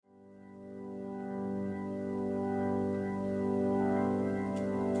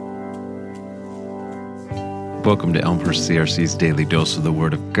Welcome to Elmhurst CRC's Daily Dose of the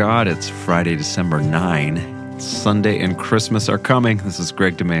Word of God. It's Friday, December 9. Sunday and Christmas are coming. This is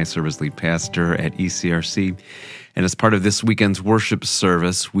Greg DeMay, Service Lead Pastor at ECRC. And as part of this weekend's worship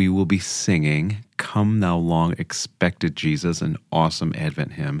service, we will be singing Come Thou Long Expected Jesus, an awesome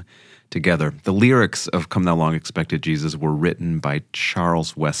Advent hymn, together. The lyrics of Come Thou Long Expected Jesus were written by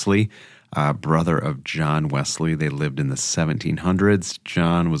Charles Wesley, brother of John Wesley. They lived in the 1700s.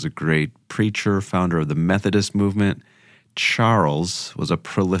 John was a great preacher, founder of the Methodist movement. Charles was a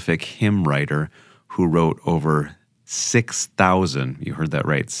prolific hymn writer who wrote over 6,000, you heard that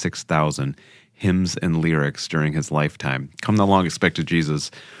right, 6,000 hymns and lyrics during his lifetime. Come Thou Long Expected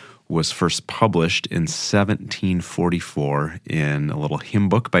Jesus was first published in 1744 in a little hymn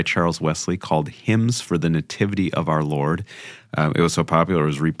book by Charles Wesley called Hymns for the Nativity of Our Lord. It was so popular, it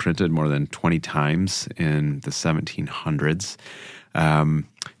was reprinted more than 20 times in the 1700s.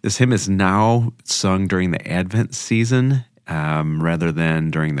 This hymn is now sung during the Advent season rather than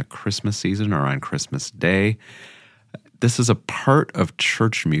during the Christmas season or on Christmas Day. This is a part of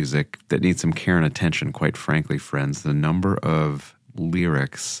church music that needs some care and attention, quite frankly, friends. The number of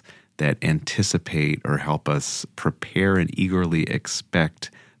lyrics that anticipate or help us prepare and eagerly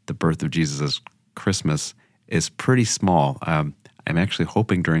expect the birth of Jesus as Christmas is pretty small. I'm actually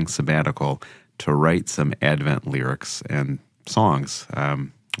hoping during sabbatical to write some Advent lyrics and songs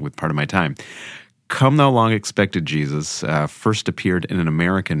with part of my time. Come Thou Long Expected Jesus first appeared in an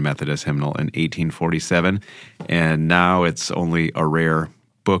American Methodist hymnal in 1847, and now it's only a rare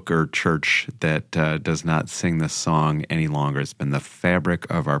book or church that does not sing this song any longer. It's been the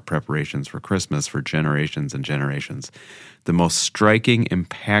fabric of our preparations for Christmas for generations and generations. The most striking,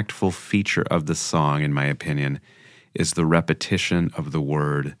 impactful feature of the song, in my opinion, is the repetition of the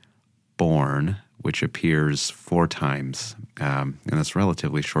word born, which appears 4 times in this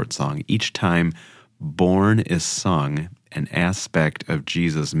relatively short song. Each time born is sung, an aspect of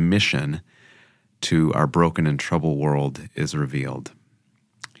Jesus' mission to our broken and troubled world is revealed.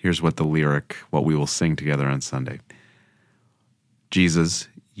 Here's what we will sing together on Sunday. Jesus,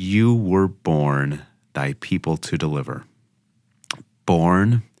 you were born thy people to deliver.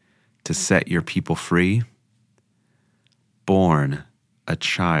 Born to set your people free. Born a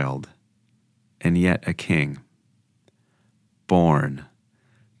child and yet a king. Born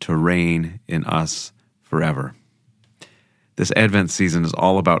to reign in us forever. This Advent season is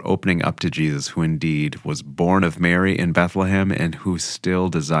all about opening up to Jesus, who indeed was born of Mary in Bethlehem and who still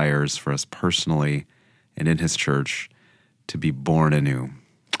desires for us personally and in his church to be born anew.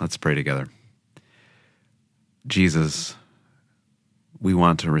 Let's pray together. Jesus, we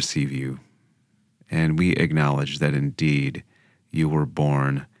want to receive you, and we acknowledge that indeed you were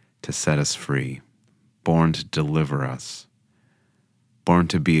born to set us free, born to deliver us, born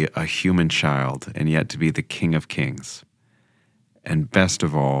to be a human child and yet to be the King of Kings. And best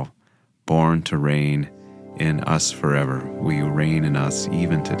of all, born to reign in us forever. Will you reign in us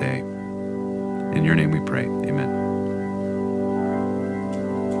even today? In your name we pray. Amen.